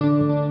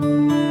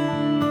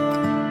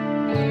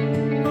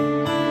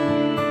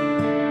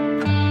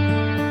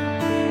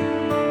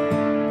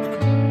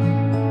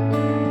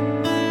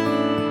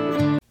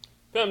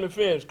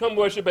friends. Come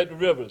worship at the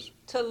rivers.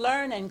 To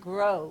learn and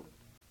grow.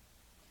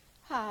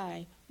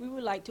 Hi, we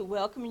would like to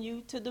welcome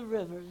you to the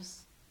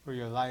rivers, where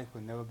your life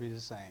will never be the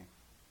same.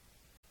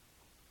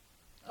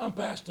 I'm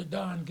Pastor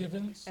Don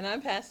Givens. And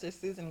I'm Pastor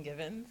Susan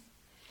Givens.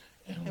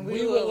 And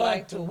we would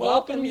like to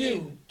welcome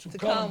you to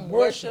come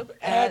worship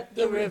at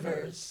the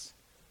rivers.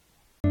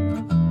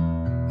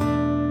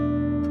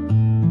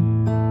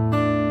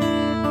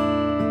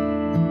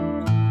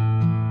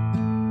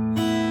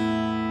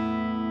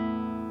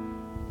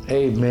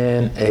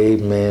 Amen,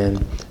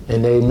 amen,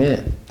 and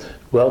amen.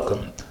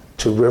 Welcome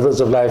to Rivers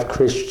of Life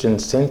Christian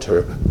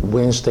Center,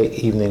 Wednesday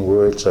evening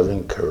words of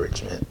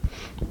encouragement.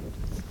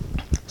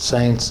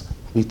 Saints,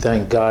 we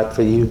thank God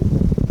for you.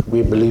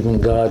 We believe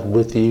in God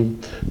with you.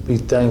 We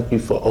thank you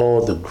for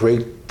all the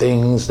great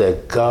things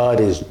that God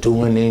is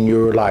doing in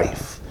your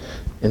life,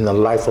 in the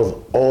life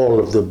of all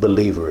of the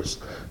believers.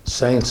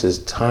 Saints, it's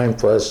time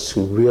for us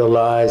to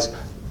realize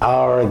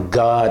our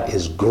God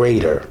is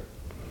greater.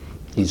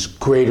 He's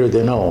greater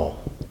than all.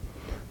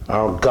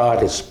 Our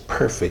God is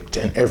perfect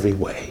in every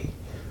way.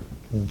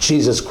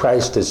 Jesus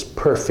Christ is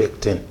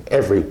perfect in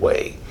every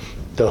way.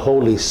 The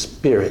Holy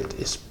Spirit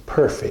is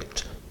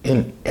perfect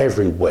in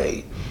every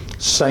way.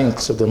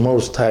 Saints of the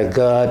Most High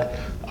God,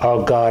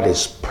 our God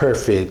is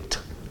perfect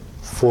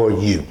for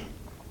you,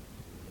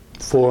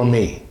 for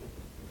me,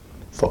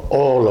 for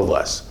all of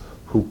us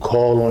who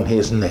call on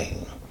his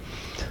name.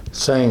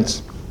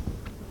 Saints,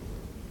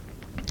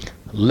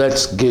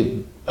 let's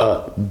get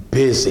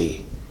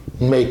busy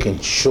making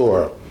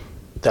sure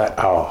that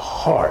our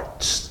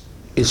hearts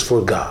is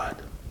for God.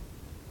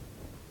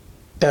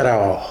 That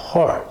our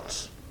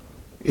hearts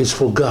is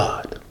for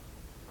God.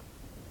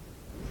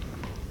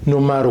 No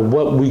matter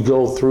what we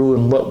go through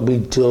and what we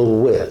deal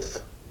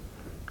with,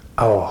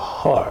 our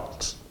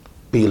hearts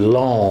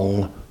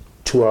belong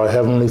to our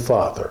Heavenly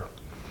Father,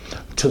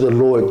 to the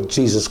Lord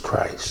Jesus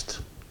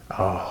Christ.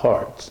 Our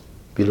hearts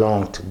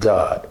belong to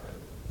God,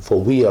 for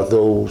we are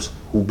those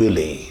who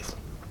believe.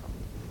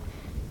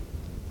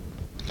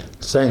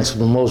 Saints of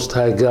the Most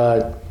High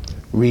God,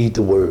 read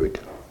the Word,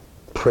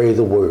 pray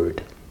the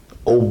Word,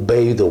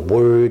 obey the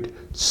Word,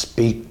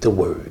 speak the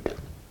Word.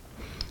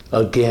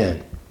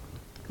 Again,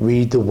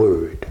 read the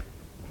Word,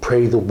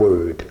 pray the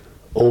Word,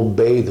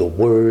 obey the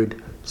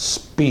Word,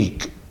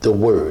 speak the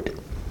Word.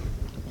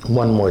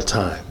 One more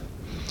time.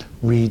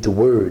 Read the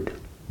Word,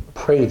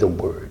 pray the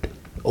Word,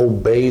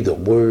 obey the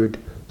Word,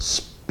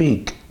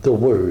 speak the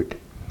Word,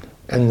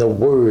 and the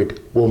Word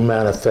will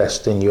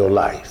manifest in your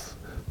life.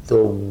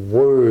 The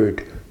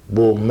Word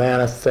will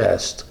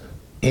manifest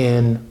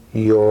in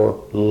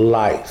your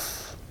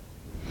life.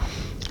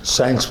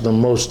 Saints of the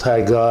Most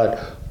High God,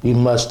 we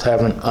must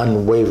have an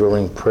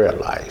unwavering prayer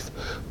life.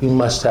 We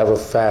must have a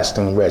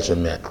fasting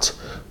regiment.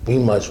 We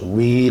must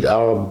read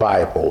our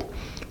Bible.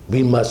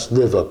 We must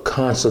live a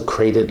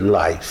consecrated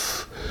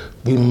life.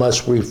 We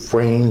must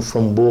refrain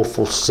from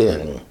willful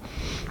sin.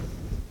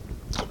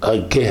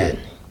 Again,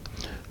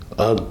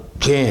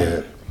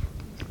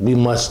 we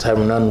must have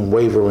an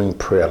unwavering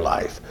prayer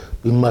life.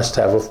 We must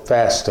have a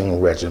fasting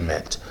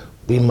regiment.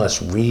 We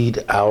must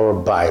read our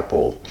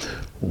Bible.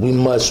 We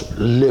must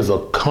live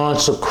a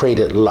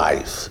consecrated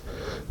life.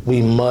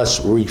 We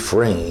must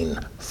refrain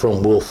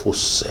from willful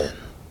sin.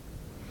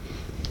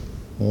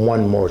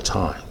 One more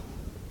time.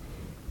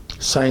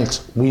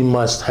 Saints, we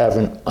must have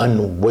an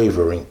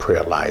unwavering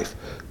prayer life.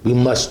 We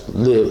must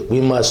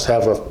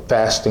have a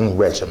fasting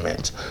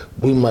regiment.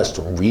 We must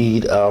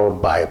read our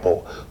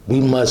Bible. We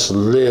must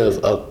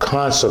live a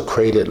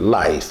consecrated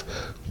life.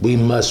 We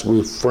must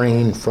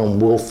refrain from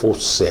willful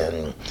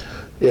sin.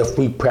 If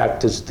we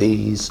practice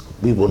these,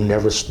 we will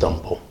never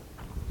stumble.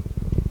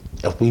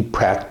 If we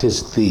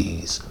practice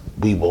these,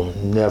 we will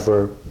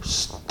never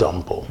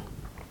stumble.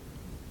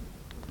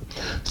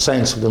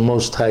 Saints of the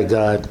Most High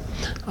God,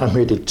 I'm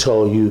here to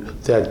tell you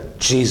that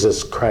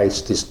Jesus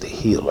Christ is the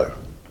healer.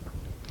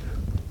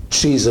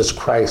 Jesus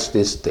Christ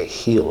is the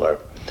healer.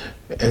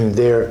 And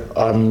there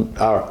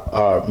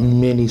are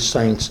many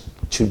saints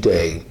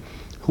today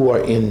who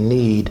are in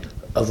need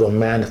of a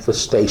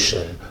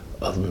manifestation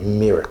of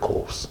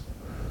miracles,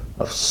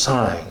 of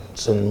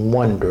signs and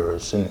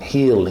wonders and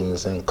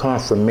healings and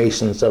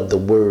confirmations of the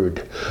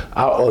word.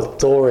 Our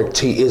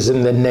authority is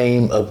in the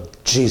name of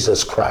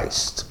Jesus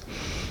Christ.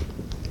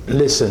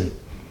 Listen,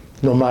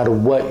 no matter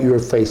what you're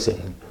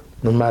facing,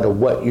 no matter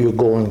what you're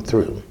going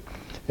through,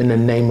 in the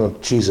name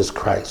of Jesus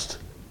Christ,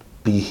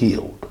 be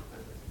healed.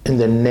 In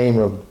the name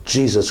of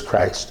Jesus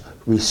Christ,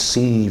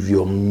 receive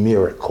your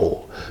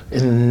miracle.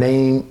 In the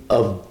name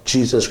of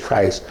Jesus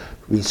Christ,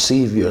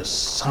 receive your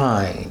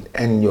sign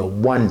and your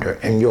wonder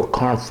and your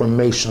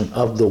confirmation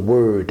of the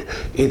word.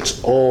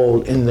 It's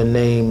all in the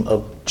name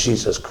of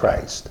Jesus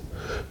Christ.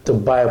 The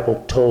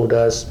Bible told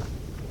us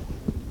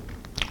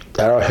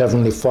that our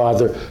Heavenly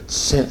Father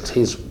sent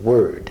his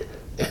word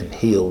and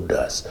healed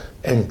us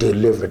and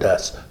delivered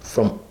us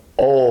from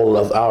all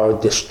of our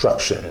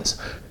destructions.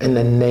 In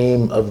the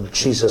name of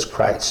Jesus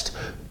Christ,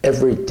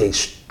 every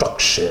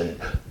destruction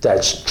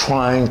that's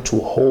trying to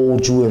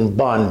hold you in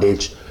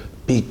bondage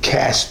be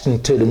cast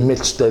into the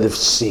midst of the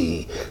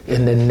sea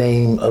in the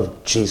name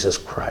of Jesus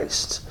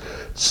Christ.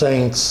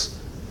 Saints,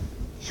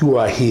 you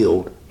are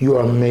healed. You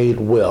are made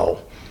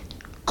well.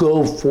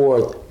 Go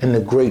forth in the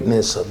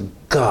greatness of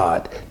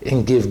God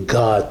and give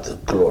God the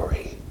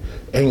glory.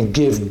 And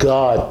give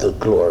God the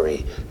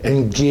glory.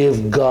 And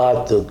give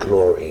God the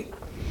glory.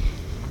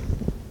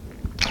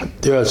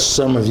 There are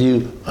some of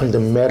you under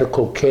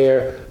medical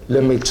care.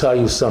 Let me tell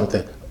you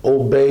something.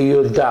 Obey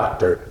your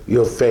doctor.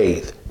 Your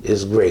faith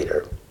is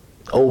greater.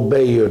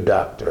 Obey your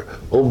doctor.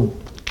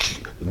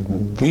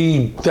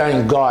 We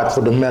thank God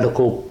for the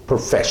medical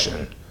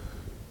profession,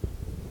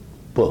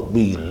 but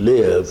we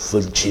live for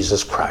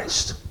Jesus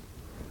Christ.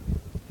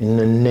 In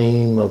the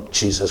name of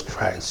Jesus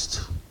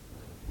Christ,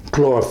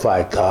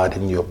 glorify God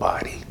in your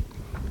body.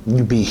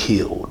 You be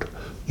healed.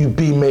 You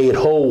be made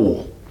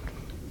whole.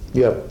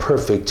 You have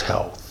perfect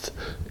health.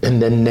 In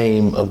the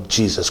name of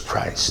Jesus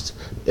Christ,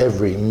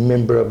 every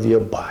member of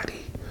your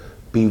body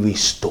be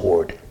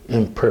restored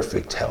in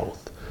perfect health.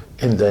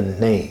 In the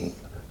name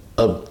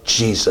of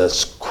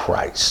Jesus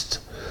Christ.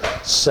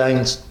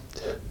 Saints,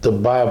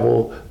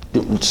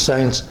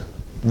 saints,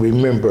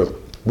 remember,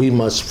 we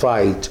must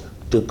fight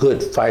the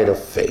good fight of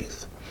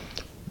faith.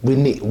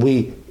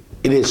 It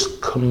is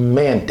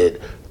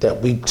commanded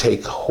that we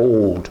take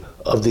hold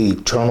of the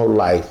eternal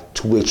life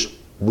to which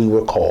we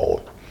were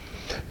called,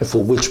 and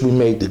for which we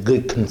made the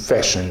good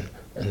confession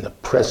in the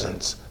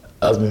presence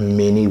of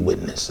many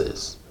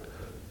witnesses.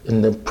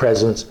 In the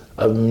presence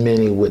of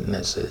many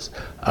witnesses.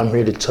 I'm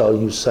here to tell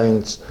you,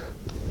 saints,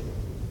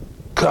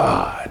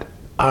 God,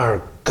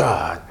 our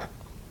God,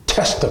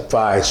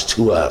 testifies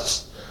to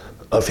us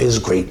of his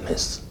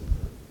greatness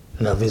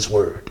and of his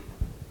word.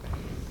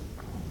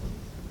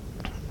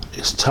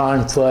 It's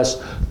time for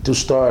us to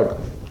start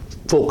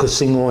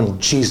focusing on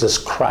Jesus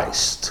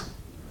Christ,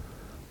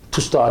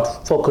 to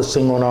start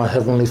focusing on our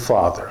Heavenly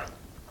Father.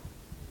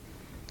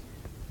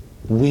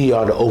 We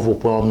are the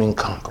overwhelming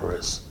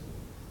conquerors.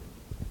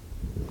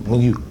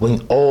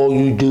 When all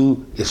you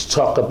do is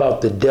talk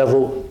about the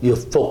devil, your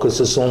focus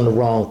is on the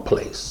wrong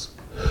place.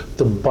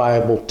 The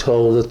Bible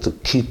tells us to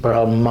keep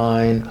our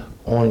mind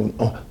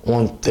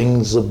on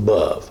things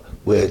above,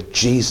 where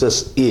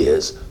Jesus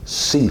is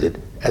seated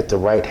at the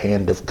right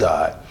hand of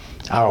God.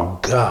 Our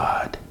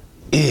God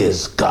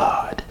is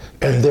God,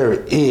 and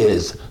there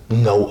is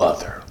no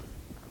other.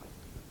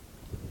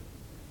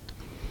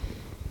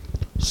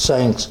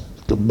 Saints,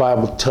 the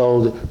Bible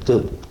tells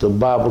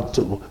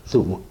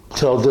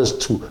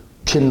us to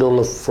kindle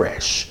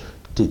afresh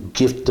the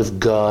gift of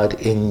God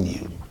in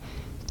you.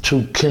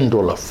 To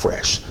kindle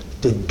afresh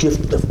the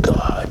gift of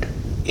God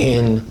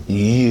in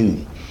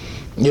you.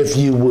 If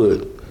you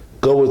would,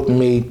 go with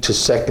me to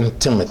 2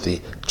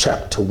 Timothy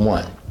chapter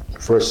 1,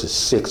 verses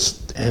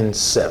 6 and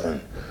 7.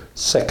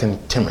 2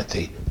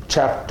 Timothy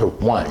chapter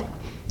 1,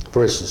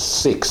 verses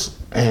 6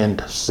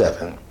 and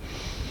 7.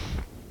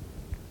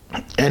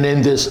 And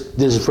in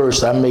this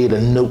verse, I made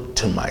a note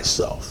to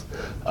myself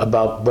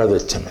about Brother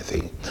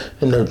Timothy.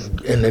 And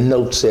the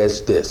note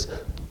says this: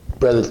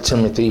 Brother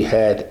Timothy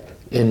had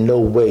in no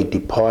way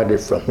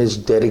departed from his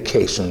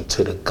dedication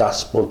to the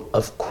gospel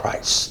of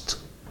Christ.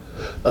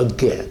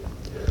 Again,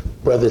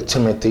 Brother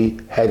Timothy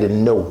had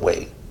in no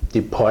way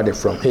departed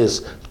from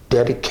his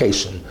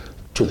dedication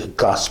to the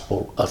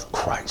gospel of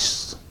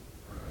Christ.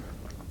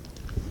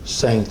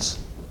 Saints,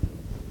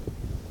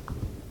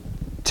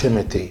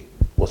 Timothy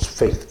was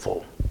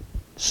faithful.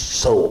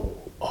 So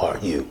are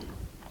you.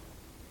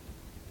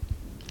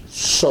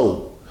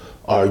 So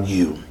are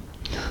you.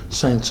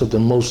 Saints of the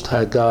Most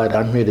High God,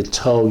 I'm here to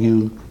tell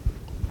you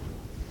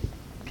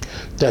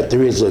that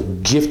there is a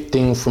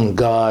gifting from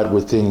God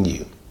within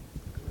you.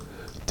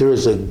 There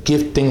is a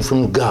gifting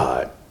from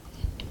God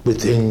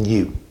within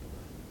you.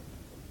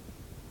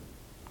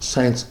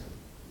 Saints,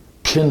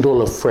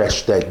 kindle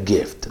afresh that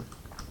gift.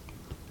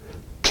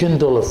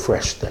 Kindle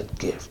afresh that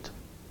gift.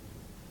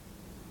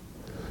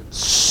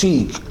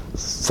 Seek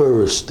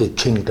first the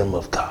kingdom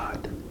of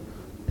God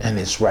and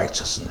his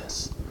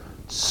righteousness.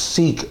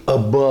 Seek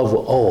above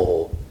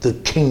all the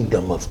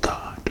kingdom of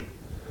God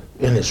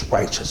and his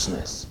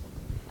righteousness.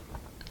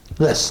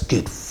 Let's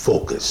get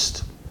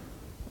focused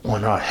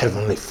on our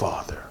Heavenly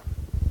Father.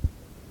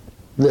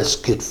 Let's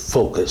get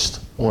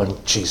focused on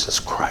Jesus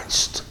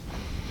Christ.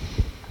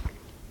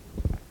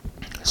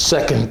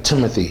 2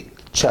 Timothy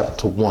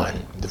chapter 1,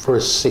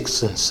 verse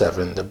 6 and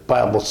 7, the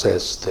Bible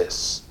says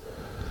this: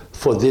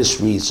 For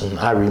this reason,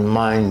 I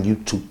remind you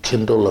to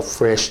kindle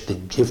afresh the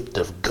gift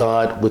of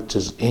God which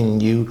is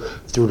in you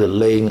through the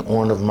laying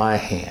on of my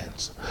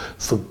hands.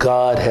 For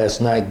God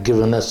has not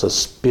given us a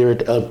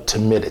spirit of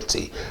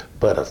timidity,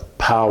 but of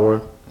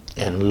power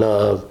and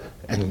love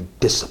and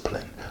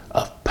discipline.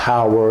 Of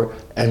power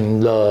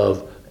and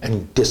love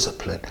and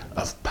discipline.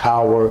 Of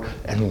power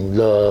and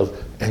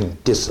love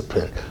and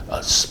discipline.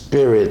 A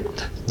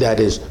spirit that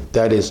is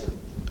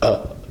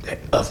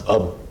of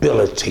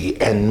ability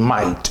and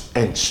might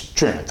and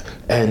strength,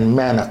 and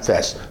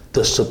manifest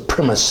the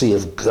supremacy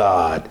of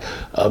God,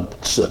 a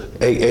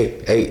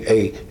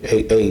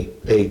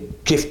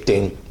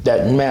gifting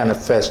that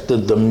manifests the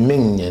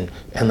dominion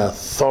and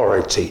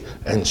authority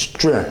and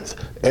strength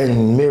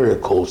and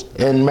miracles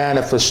and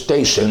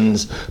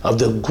manifestations of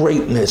the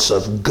greatness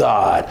of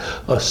God,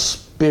 a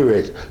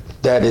spirit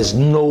that is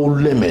no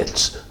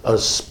limits, a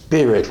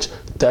spirit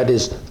that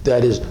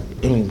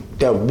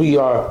we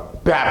are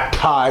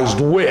baptized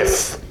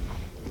with,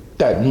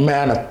 that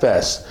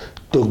manifests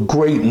the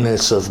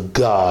greatness of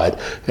God.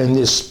 And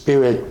this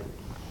spirit,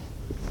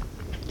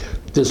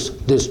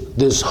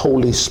 this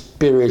Holy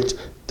Spirit,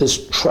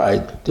 this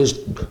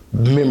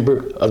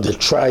member of the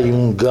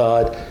triune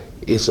God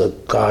is a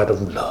God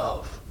of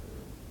love.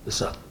 It's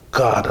a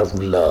God of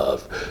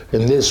love.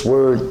 And this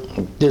word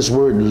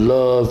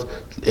love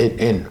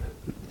in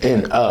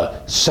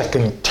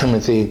 2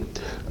 Timothy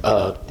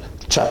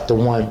chapter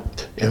 1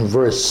 and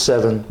verse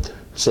 7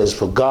 says,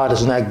 "For God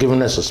has not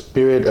given us a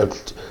spirit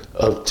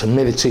of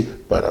timidity,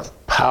 but of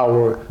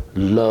power,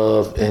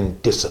 love,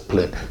 and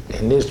discipline."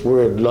 And this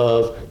word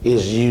love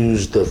is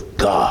used of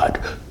God.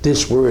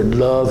 This word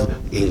love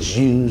is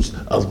used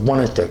of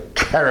one of the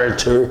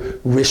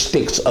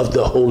characteristics of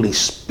the Holy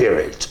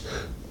Spirit.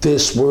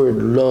 This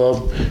word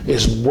love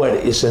is what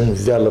is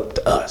enveloped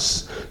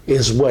us,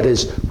 is what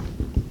is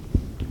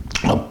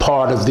a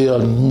part of the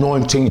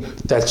anointing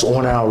that's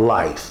on our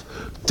life.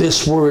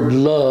 This word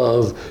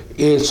love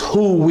is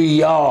who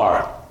we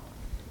are.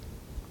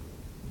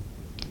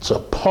 It's a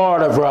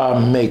part of our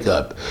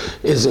makeup.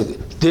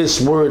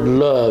 This word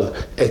love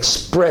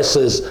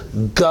expresses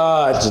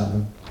God's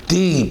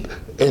deep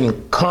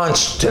and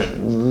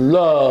constant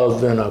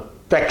love and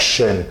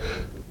affection.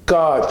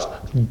 God's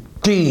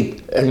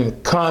deep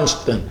and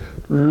constant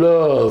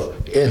love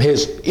in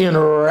his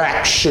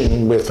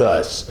interaction with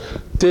us.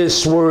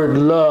 This word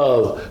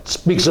love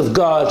speaks of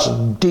God's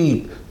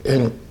deep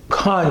and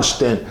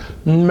constant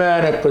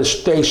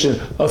manifestation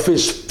of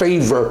his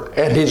favor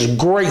and his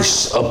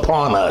grace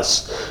upon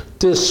us.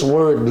 This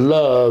word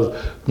love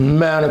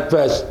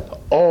manifests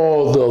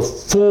all the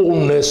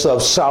fullness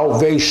of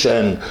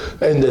salvation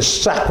and the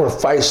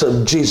sacrifice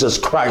of Jesus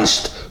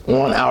Christ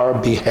on our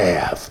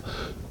behalf.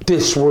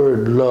 This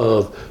word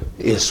love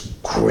is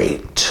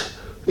great.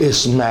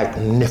 It's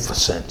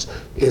magnificent.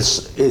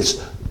 It's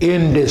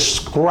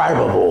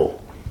indescribable.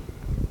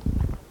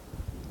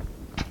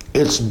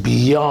 It's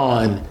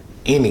beyond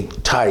any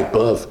type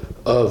of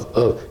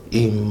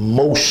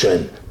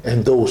emotion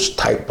and those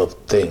type of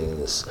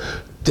things.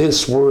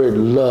 This word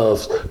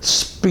love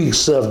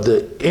speaks of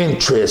the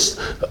interest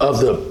of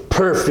the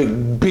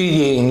perfect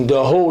being,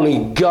 the holy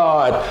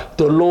God,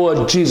 the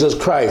Lord Jesus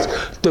Christ,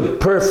 the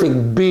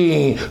perfect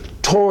being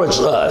towards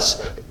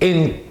us,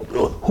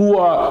 who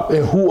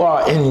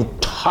are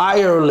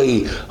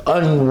entirely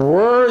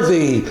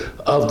unworthy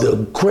of the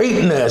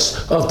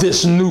greatness of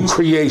this new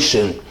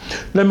creation.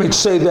 Let me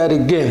say that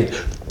again.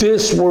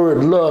 This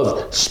word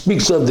love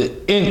speaks of the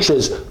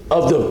interest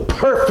of the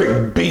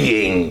perfect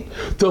being,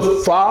 the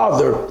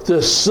Father,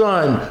 the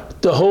Son,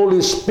 the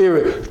Holy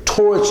Spirit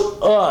towards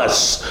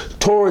us,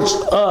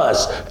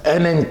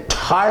 and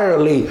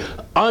entirely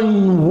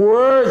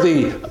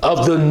unworthy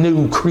of the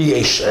new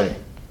creation.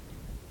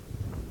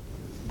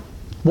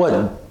 What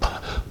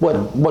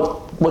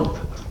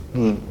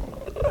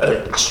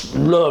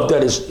love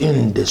that is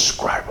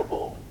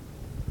indescribable.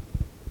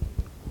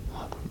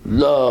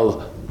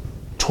 Love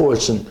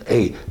towards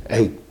a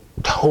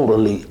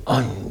totally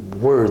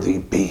unworthy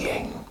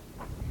being.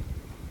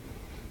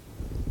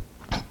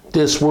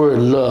 This word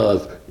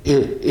love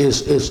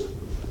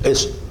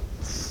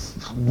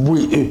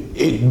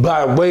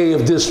by way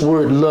of this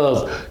word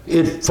love,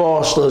 it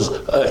fosters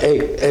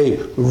a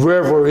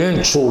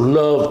reverential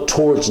love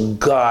towards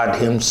God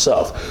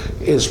himself.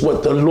 It's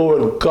what the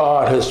Lord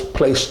God has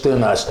placed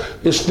in us.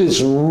 It's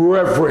this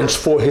reverence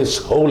for his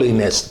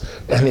holiness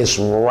and his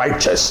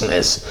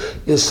righteousness.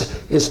 It's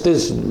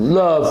this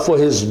love for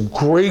his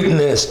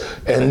greatness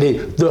and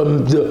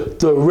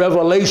the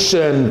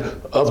revelation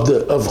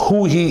of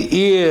who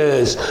he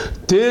is.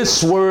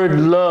 This word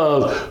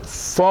love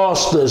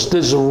fosters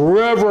this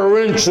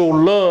reverential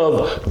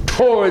love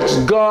towards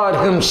God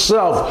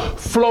himself,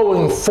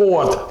 flowing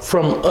forth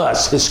from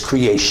us, his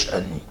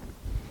creation.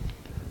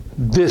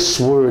 This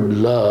word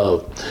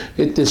love,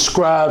 it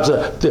describes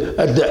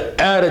the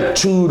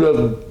attitude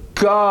of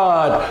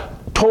God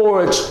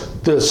towards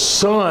the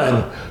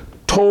Son,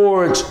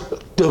 towards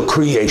the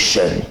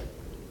creation.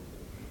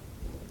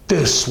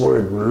 This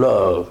word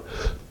love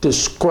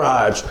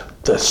describes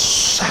the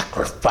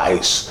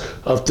sacrifice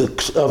of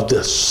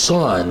the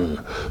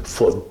Son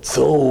for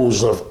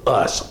those of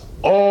us,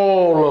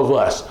 all of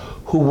us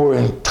who were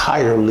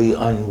entirely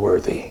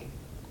unworthy.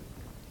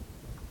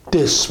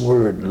 This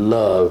word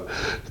love,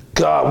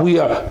 God, we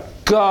are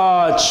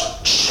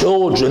God's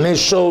children. It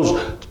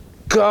shows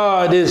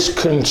God is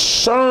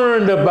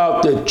concerned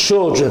about the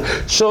children,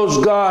 shows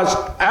God's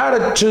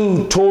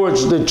attitude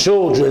towards the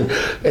children,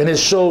 and it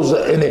shows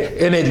and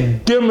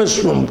it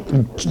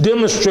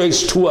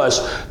demonstrates to us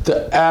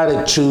the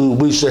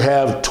attitude we should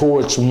have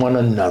towards one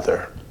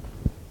another.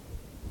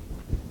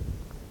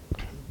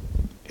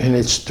 And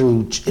it's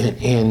through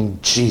in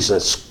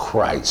Jesus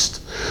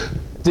Christ.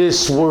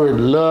 This word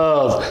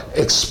love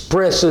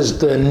expresses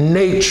the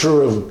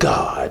nature of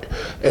God,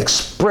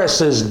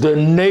 expresses the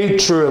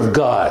nature of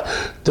God.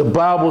 The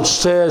Bible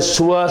says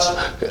to us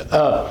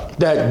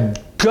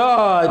that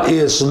God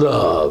is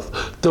love.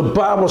 The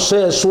Bible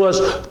says to us,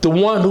 the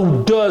one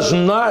who does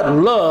not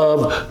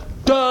love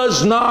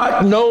does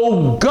not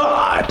know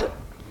God.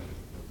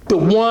 The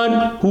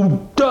one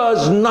who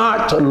does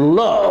not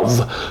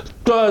love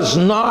does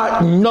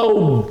not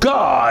know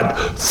God,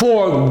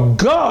 for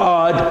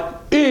God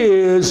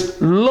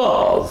is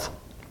love.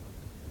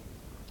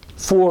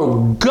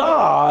 For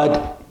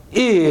God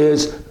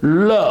is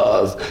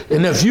love.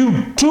 And if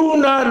you do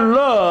not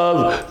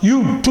love,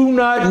 you do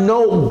not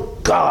know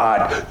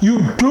God.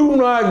 You do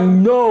not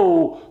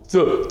know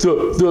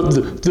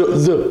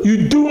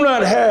you do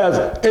not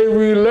have a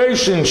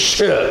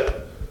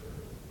relationship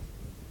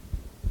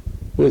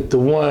with the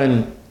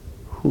one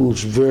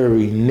whose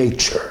very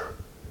nature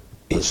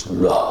is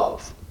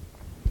love.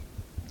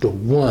 The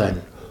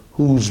one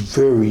whose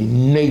very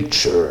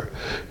nature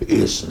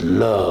is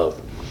love.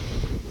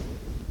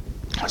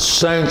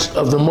 Saints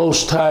of the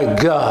Most High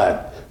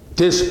God,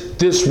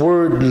 this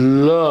word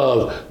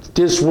love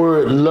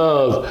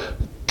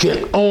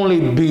can only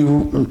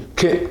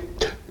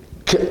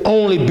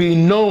be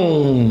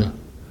known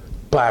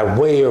by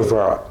way of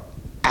our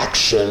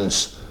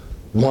actions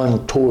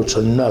one towards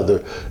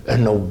another,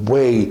 and the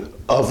way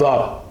of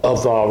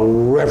our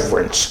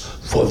reverence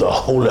for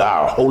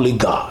our holy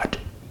God.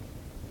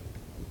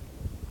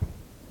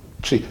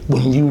 See,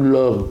 when you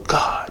love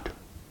God,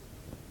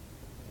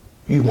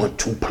 you want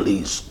to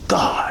please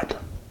God.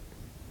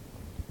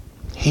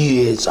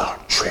 He is our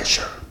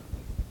treasure.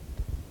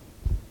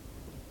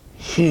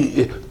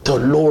 The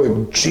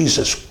Lord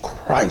Jesus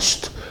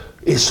Christ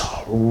is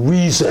our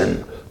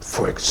reason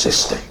for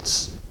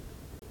existence.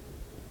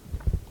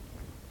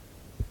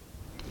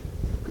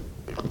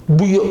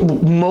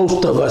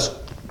 Most of us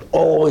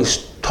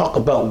always talk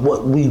about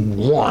what we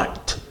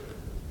want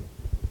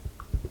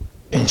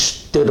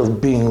instead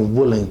of being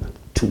willing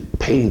to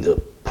pay the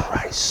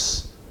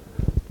price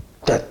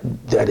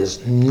that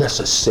is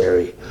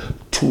necessary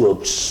to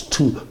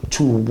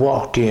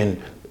walk in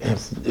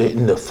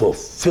the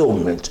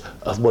fulfillment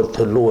of what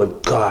the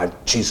Lord God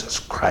Jesus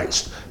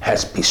Christ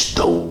has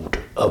bestowed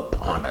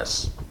upon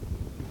us.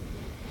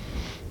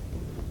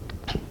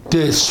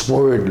 This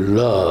word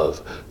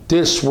love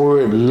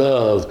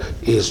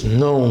is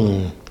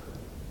known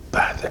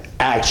by the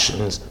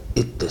actions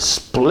it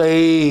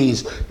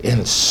displays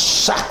in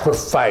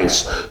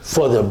sacrifice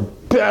for the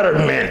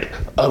betterment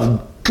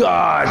of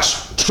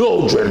God's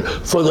children,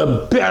 for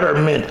the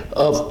betterment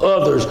of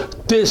others.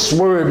 This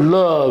word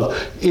love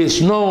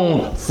is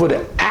known for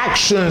the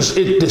actions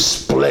it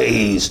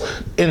displays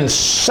in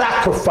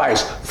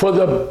sacrifice for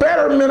the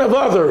betterment of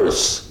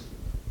others.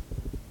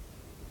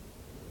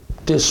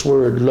 This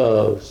word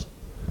love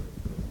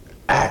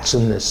acts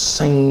in the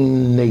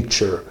same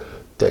nature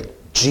that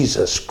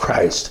Jesus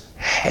Christ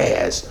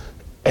has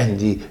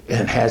and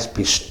has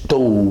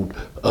bestowed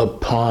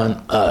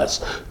upon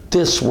us.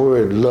 This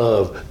word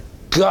love,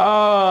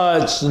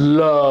 God's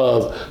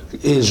love,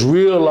 is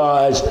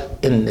realized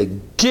in the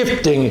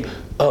gifting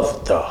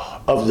of the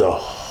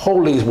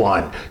Holy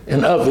One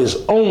and of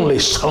his only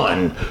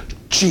Son,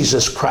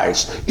 Jesus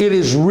Christ. It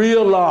is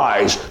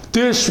realized.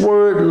 This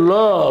word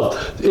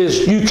love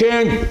is, you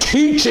can't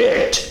teach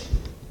it.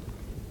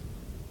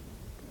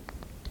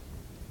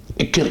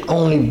 It can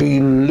only be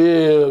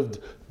lived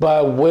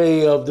by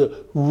way of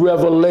the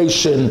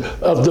revelation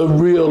of the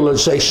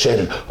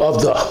realization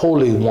of the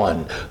Holy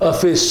One,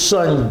 of his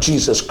Son,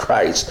 Jesus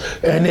Christ,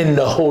 and in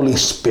the Holy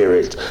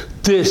Spirit.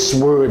 This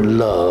word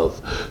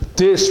love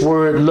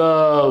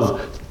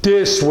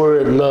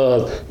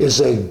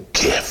is a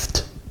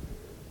gift.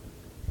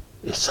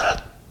 It's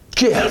a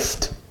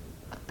gift.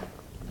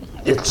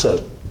 It's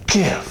a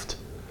gift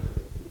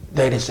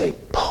that is a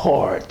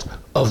part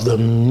of the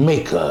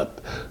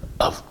makeup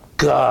of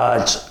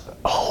God's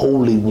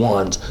holy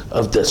ones,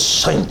 of the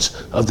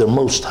saints of the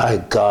Most High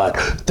God,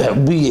 that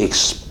we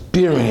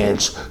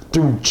experience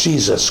through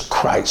Jesus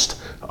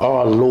Christ,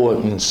 our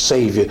Lord and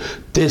Savior.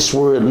 This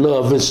word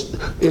love is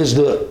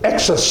the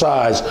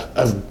exercise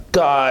of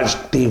God's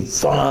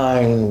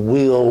divine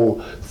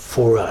will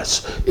for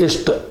us.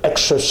 It's the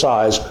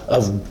exercise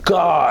of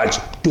God's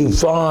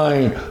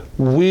divine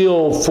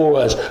will for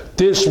us.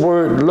 This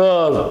word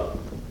love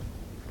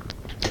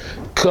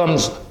is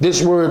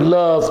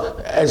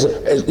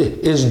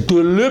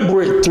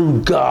deliberate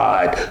through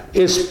God.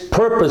 It's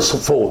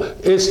purposeful.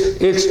 It's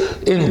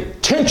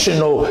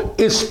intentional.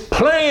 It's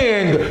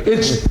planned.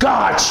 It's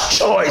God's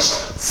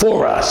choice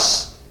for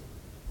us.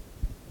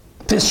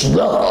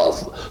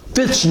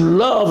 this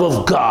love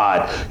of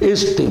God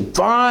is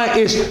divine,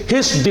 is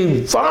his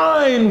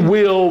divine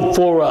will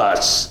for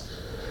us.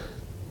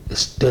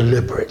 It's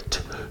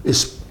deliberate,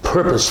 it's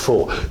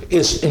purposeful,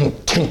 it's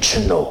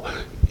intentional,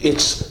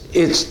 it's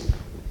his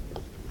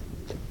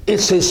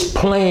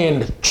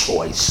planned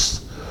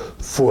choice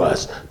for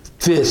us.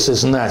 This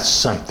is not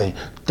something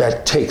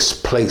that takes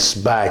place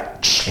by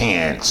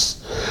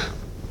chance.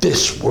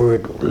 This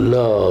word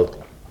love,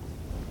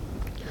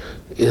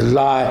 it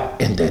lies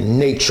in the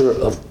nature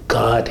of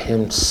God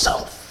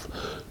himself.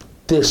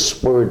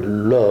 This word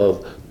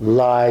love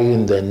lies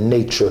in the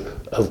nature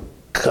of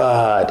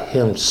God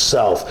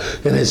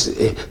himself. And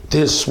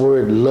this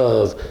word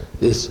love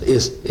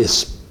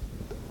is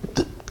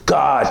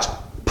God's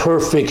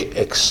perfect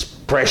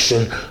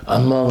expression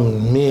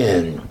among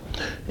men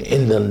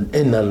in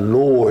the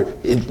Lord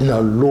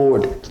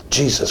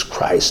Jesus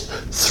Christ,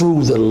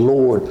 through the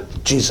Lord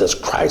Jesus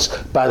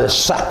Christ, by the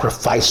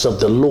sacrifice of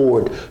the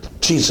Lord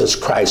Jesus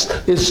Christ.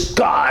 It's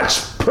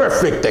God's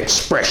perfect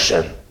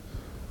expression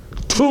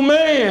to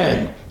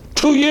man,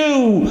 to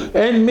you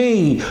and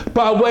me,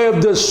 by way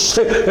of this,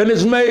 and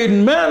is made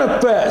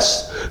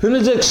manifest and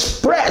is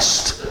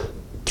expressed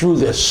through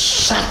the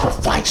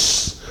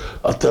sacrifice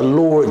of the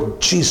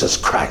Lord Jesus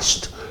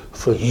Christ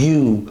for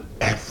you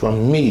and for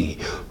me,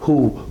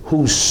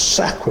 who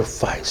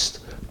sacrificed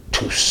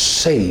to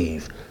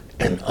save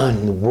an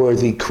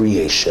unworthy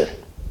creation.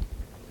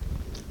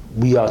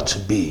 We ought to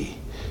be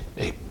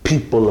a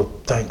people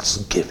of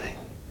thanksgiving.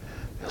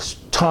 It's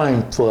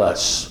time for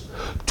us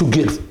to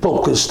get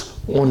focused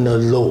on the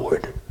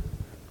Lord.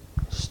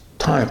 It's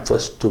time for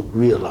us to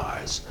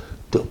realize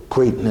the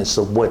greatness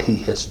of what he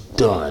has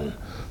done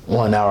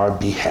on our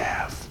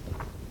behalf.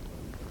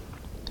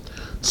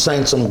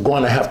 Saints, I'm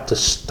going to have to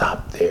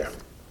stop there.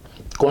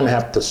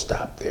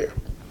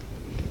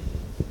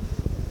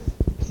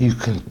 You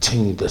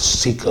continue to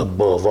seek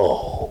above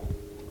all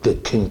the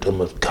kingdom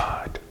of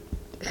God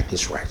and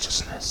his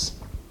righteousness.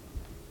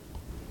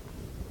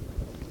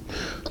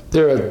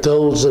 There are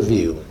those of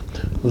you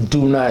who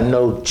do not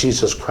know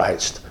Jesus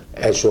Christ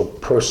as your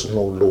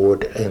personal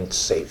Lord and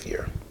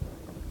Savior.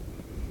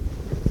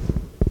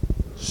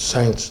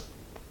 Saints,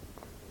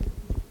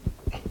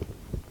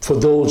 for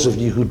those of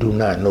you who do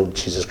not know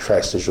Jesus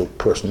Christ as your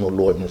personal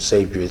Lord and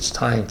Savior, it's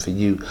time for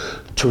you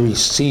to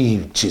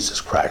receive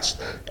Jesus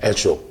Christ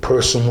as your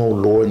personal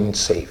Lord and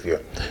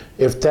Savior.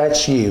 If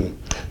that's you,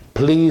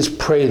 please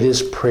pray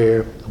this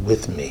prayer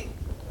with me.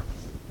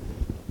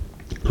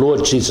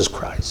 Lord Jesus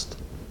Christ,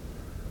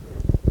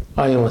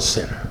 I am a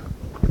sinner.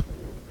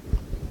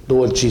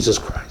 Lord Jesus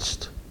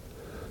Christ,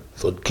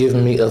 forgive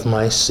me of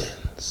my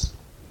sins.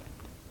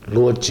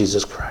 Lord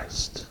Jesus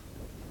Christ,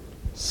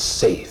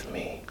 save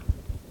me.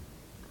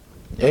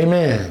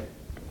 Amen.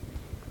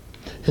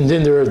 And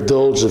then there are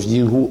those of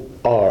you who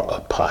are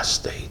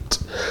apostate.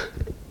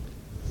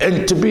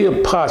 And to be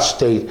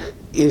apostate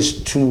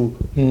is to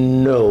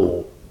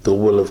know the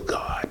will of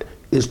God,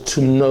 is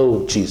to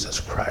know Jesus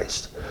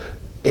Christ,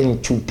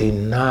 and to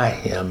deny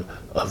him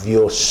of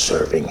your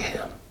serving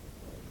him.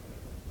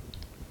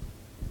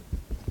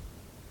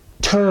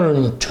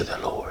 Turn to the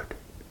Lord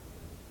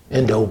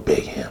and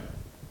obey him.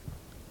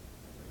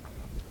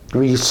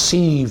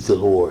 Receive the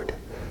Lord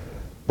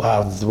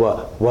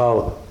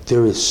while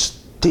there is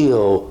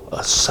still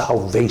a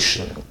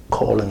salvation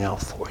calling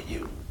out for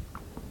you.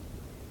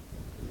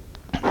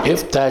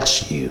 If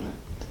that's you,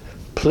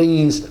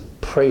 please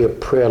pray a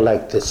prayer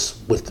like this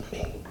with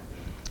me.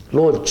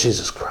 Lord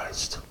Jesus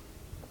Christ,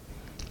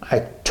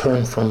 I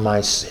turn from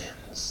my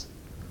sins.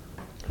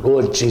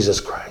 Lord Jesus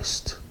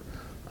Christ,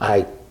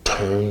 I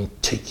turn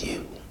to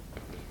you.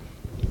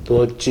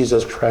 Lord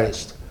Jesus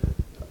Christ,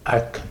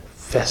 I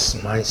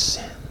confess my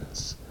sins.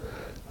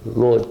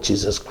 Lord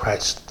Jesus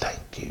Christ,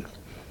 thank you.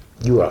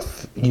 You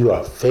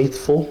are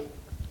faithful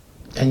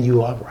and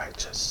you are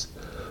righteous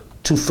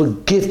to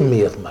forgive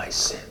me of my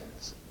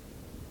sins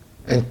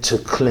and to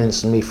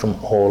cleanse me from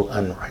all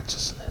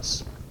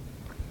unrighteousness.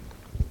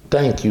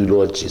 Thank you,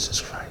 Lord Jesus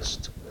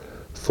Christ,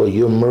 for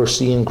your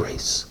mercy and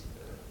grace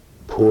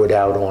poured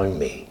out on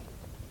me.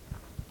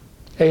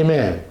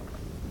 Amen.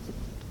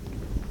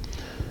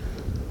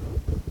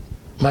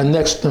 My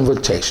next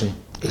invitation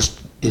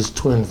is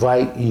to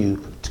invite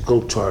you to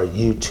go to our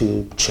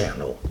YouTube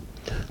channel.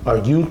 Our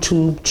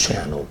YouTube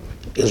channel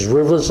is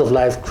Rivers of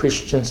Life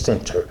Christian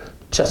Center,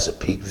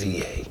 Chesapeake,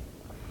 VA.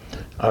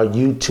 Our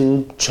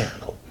YouTube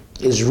channel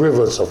is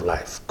Rivers of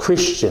Life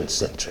Christian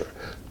Center,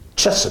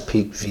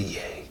 Chesapeake,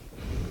 VA.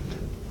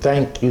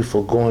 Thank you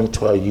for going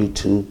to our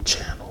YouTube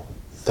channel.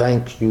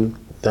 Thank you,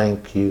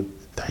 thank you,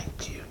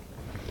 thank you.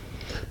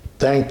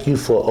 Thank you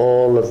for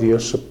all of your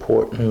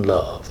support and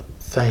love.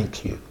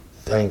 Thank you,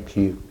 thank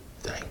you,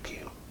 thank you.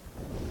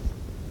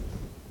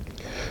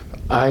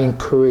 I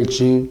encourage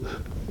you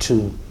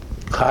to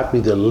copy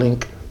the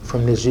link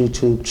from this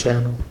YouTube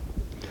channel.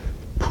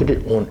 Put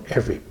it on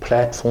every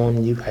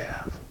platform you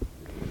have.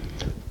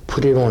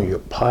 Put it on your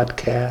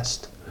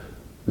podcast.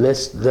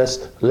 Let's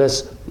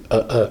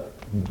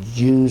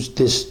use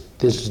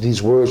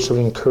these words of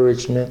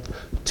encouragement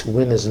to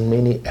win as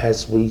many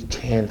as we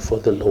can for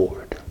the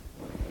Lord.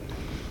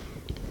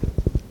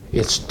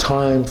 It's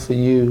time for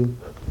you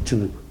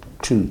to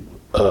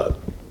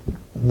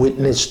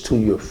witness to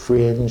your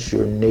friends,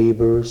 your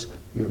neighbors,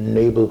 your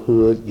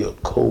neighborhood, your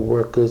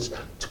co-workers,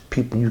 to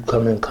people you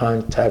come in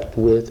contact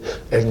with,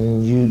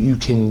 and you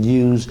can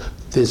use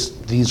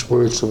these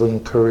words of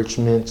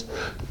encouragement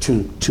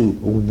to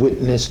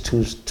witness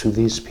to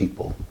these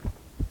people.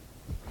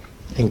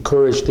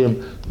 Encourage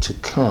them to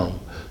come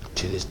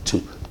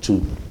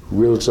to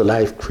Rivers of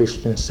Life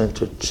Christian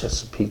Center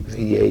Chesapeake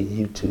VA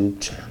YouTube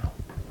channel.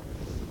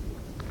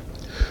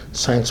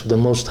 Saints of the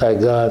Most High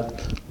God,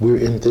 we're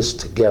in this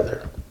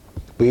together.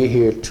 We're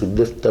here to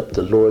lift up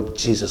the Lord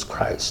Jesus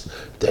Christ,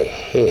 the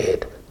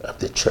head of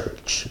the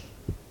church.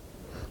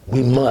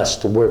 We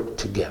must work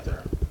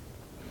together.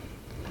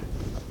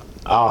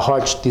 Our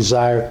heart's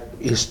desire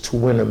is to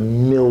win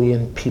 1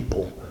 million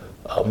people,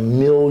 1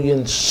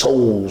 million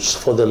souls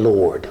for the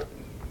Lord.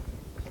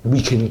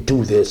 We can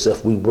do this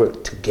if we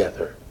work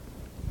together.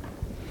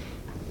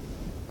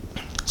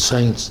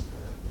 Saints,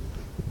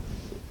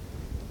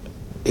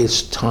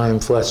 it's time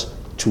for us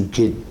to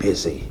get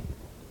busy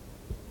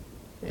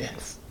and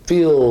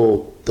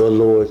fill the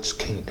Lord's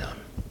kingdom.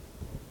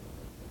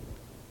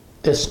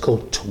 Let's go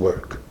to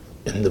work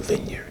in the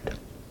vineyard.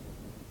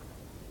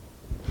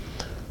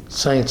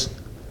 Saints,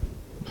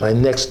 my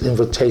next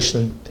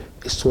invitation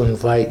is to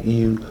invite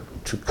you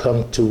to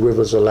come to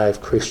Rivers of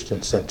Life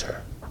Christian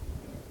Center.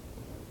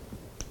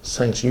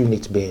 Saints, you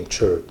need to be in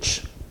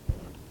church.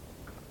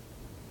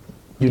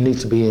 You need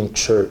to be in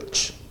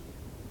church.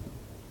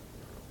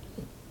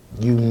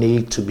 You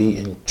need to be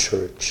in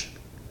church.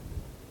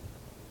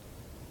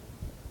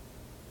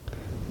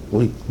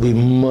 We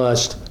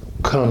must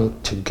come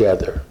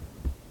together.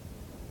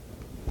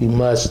 We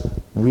must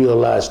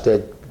realize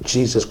that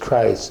Jesus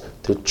Christ,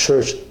 the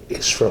church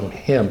is from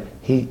him.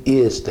 He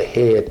is the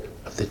head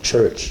of the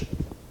church.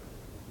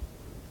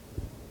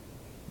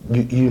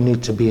 You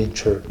need to be in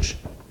church.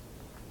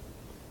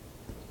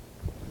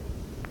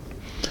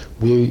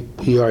 We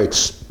are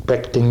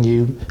expecting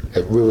you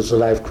at Rivers of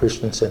Life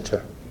Christian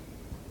Center.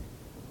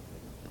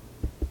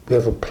 We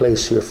have a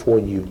place here for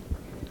you.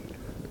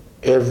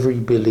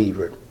 Every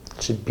believer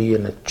should be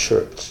in a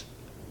church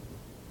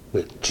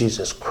where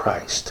Jesus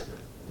Christ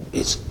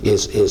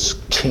is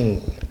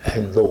King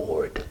and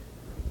Lord.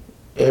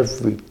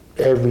 Every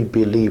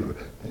believer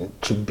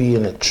should be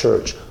in a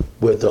church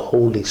where the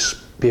Holy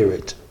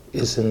Spirit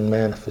is in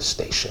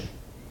manifestation.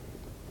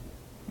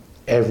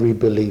 Every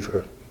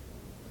believer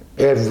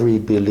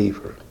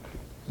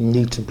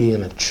need to be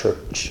in a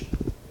church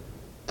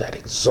that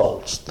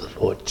exalts the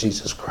Lord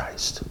Jesus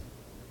Christ.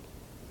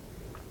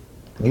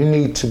 You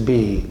need to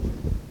be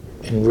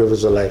in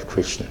Rivers of Life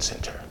Christian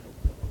Center.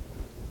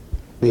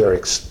 We are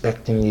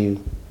expecting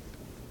you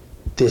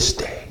this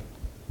day.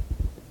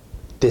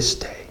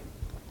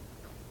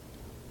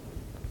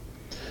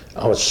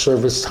 Our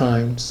service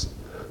times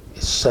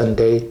is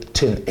Sunday,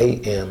 10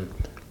 a.m.,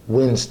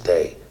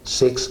 Wednesday,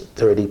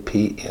 6:30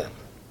 p.m.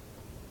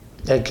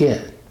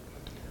 Again,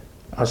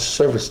 our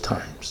service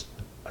times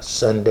are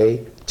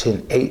Sunday,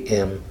 10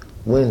 a.m.,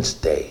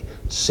 Wednesday,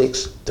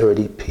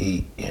 6:30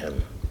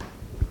 p.m.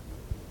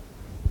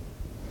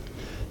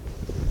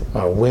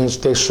 Our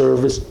Wednesday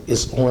service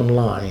is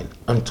online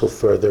until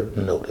further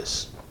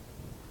notice.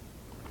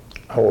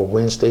 Our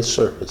Wednesday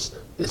service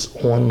is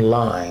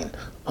online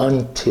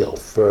until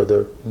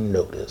further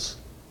notice.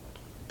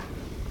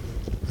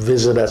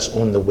 Visit us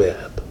on the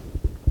web.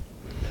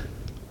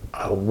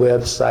 Our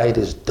website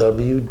is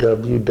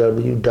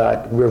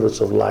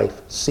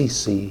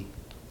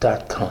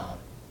www.riversoflifecc.com.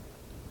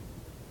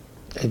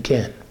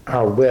 Again,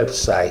 our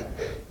website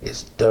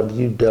is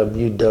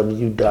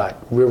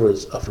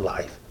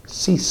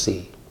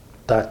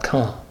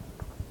www.riversoflifecc.com.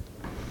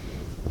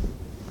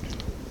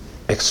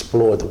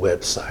 Explore the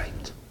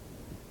website.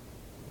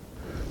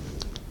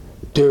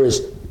 There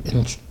is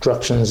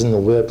instructions in the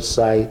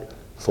website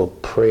for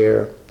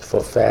prayer,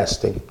 for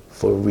fasting,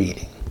 for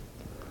reading.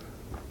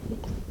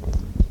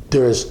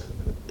 There's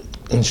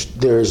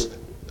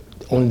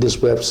on this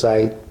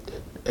website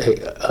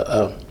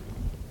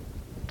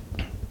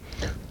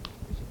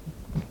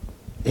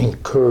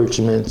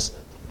encouragements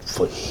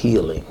for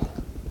healing,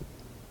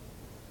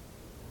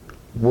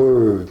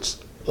 words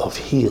of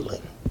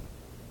healing.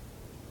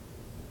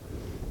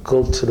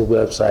 Go to the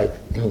website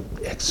and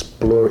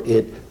explore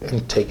it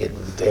and take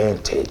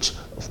advantage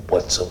of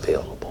what's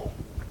available.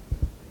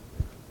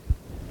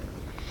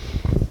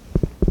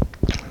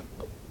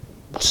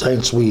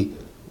 Saints, we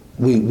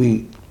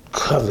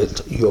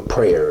covet your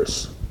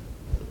prayers.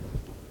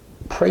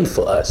 Pray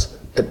for us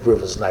at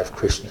Rivers Life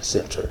Christian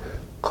Center.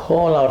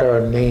 Call out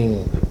our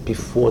name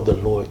before the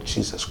Lord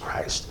Jesus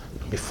Christ,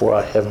 before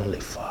our Heavenly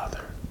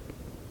Father.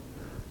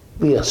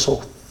 We are so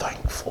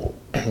thankful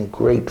and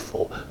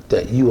grateful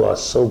that you are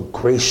so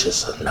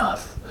gracious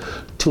enough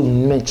to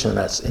mention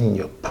us in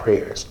your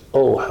prayers.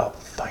 Oh, how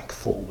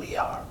thankful we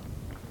are.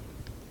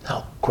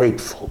 How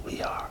grateful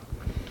we are.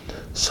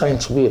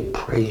 Saints, we are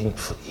praying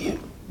for you.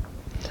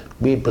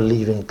 We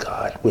believe in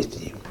God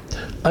with you.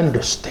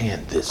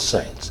 Understand this,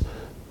 saints.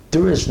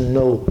 There is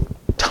no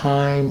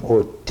time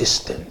or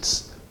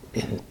distance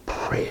in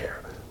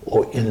prayer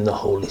or in the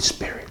Holy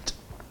Spirit.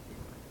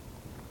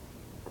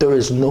 There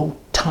is no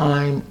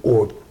time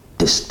or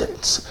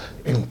distance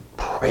in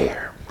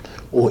prayer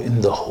or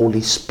in the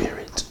Holy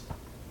Spirit.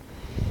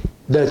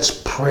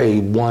 Let's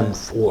pray one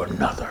for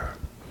another.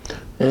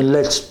 And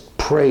let's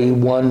pray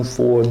one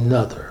for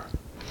another.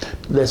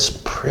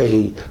 Let's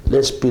pray.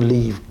 Let's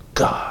believe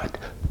God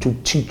to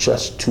teach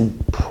us to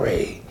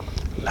pray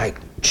like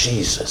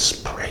Jesus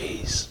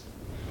prays,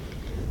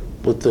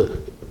 with the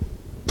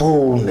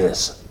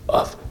fullness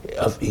of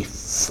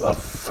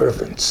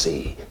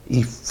fervency,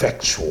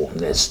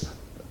 effectualness,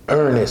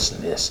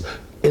 earnestness,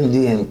 in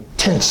the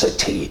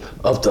intensity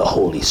of the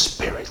Holy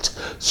Spirit.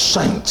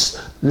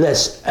 Saints,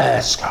 let's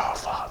ask our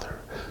Father,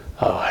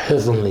 our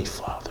Heavenly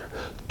Father,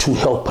 to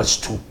help us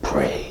to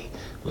pray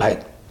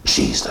like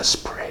Jesus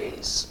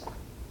prays.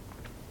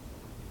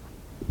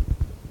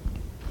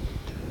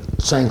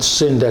 Saints,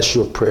 send us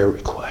your prayer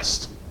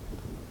request.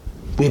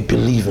 We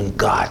believe in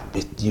God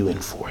with you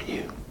and for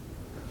you.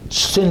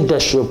 Send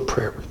us your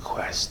prayer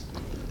request.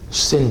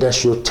 Send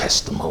us your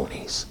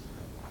testimonies.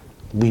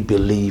 We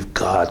believe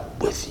God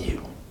with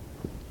you.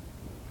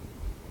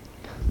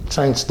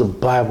 Saints, the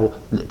Bible,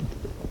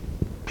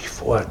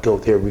 before I go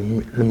there,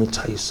 let me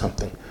tell you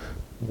something.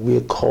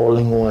 We're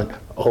calling on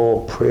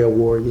all prayer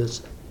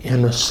warriors,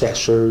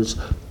 intercessors,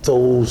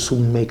 those who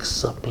make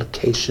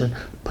supplication,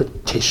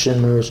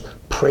 petitioners,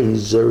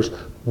 praisers,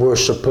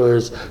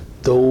 worshipers,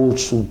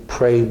 those who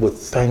pray with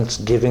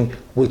thanksgiving,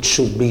 which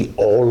should be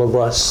all of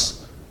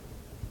us,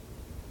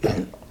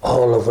 and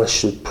all of us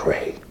should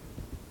pray.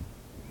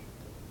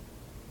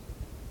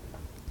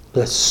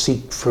 Let's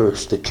seek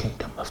first the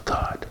kingdom of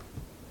God.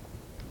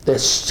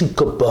 Let's seek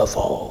above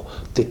all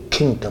the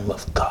kingdom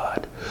of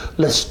God.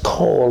 Let's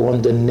call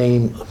on the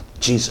name of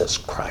Jesus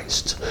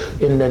Christ.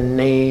 In the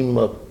name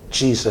of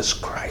Jesus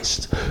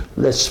Christ,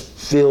 let's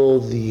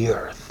fill the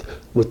earth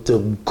with the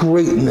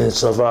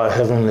greatness of our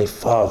Heavenly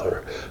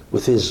Father,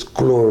 with his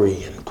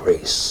glory and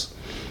grace.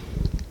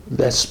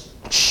 Let's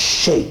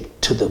shake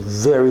to the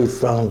very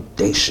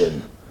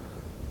foundation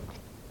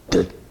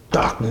the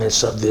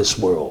darkness of this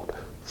world,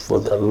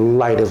 for the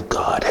light of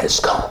God has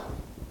come.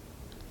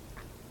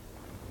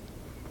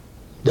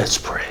 Let's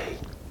pray.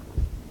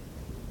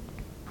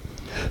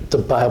 The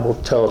Bible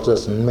tells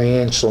us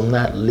man shall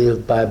not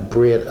live by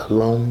bread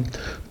alone,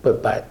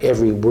 but by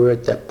every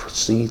word that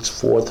proceeds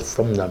forth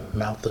from the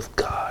mouth of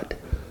God.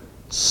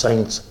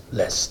 Saints,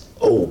 let's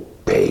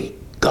obey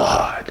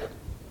God.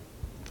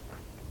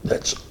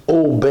 Let's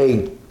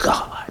obey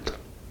God.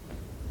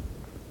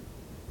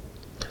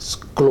 Let's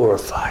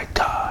glorify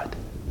God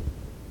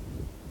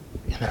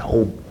in our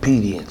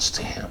obedience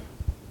to him,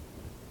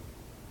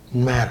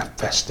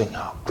 manifesting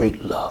our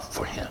great love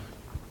for him.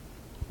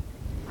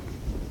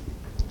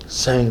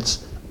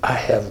 Saints, I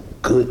have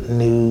good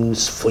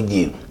news for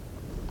you.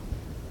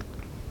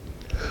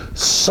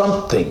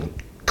 Something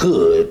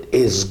good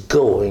is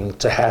going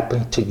to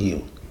happen to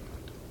you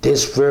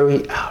this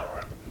very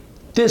hour,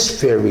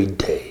 this very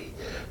day.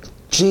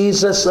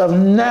 Jesus of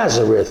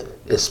Nazareth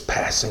is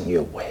passing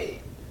your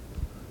way.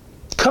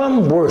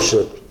 Come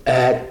worship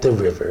at the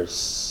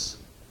rivers.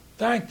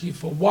 Thank you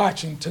for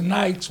watching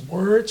tonight's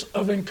Words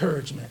of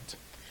Encouragement.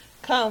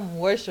 Come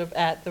worship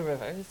at the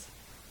rivers.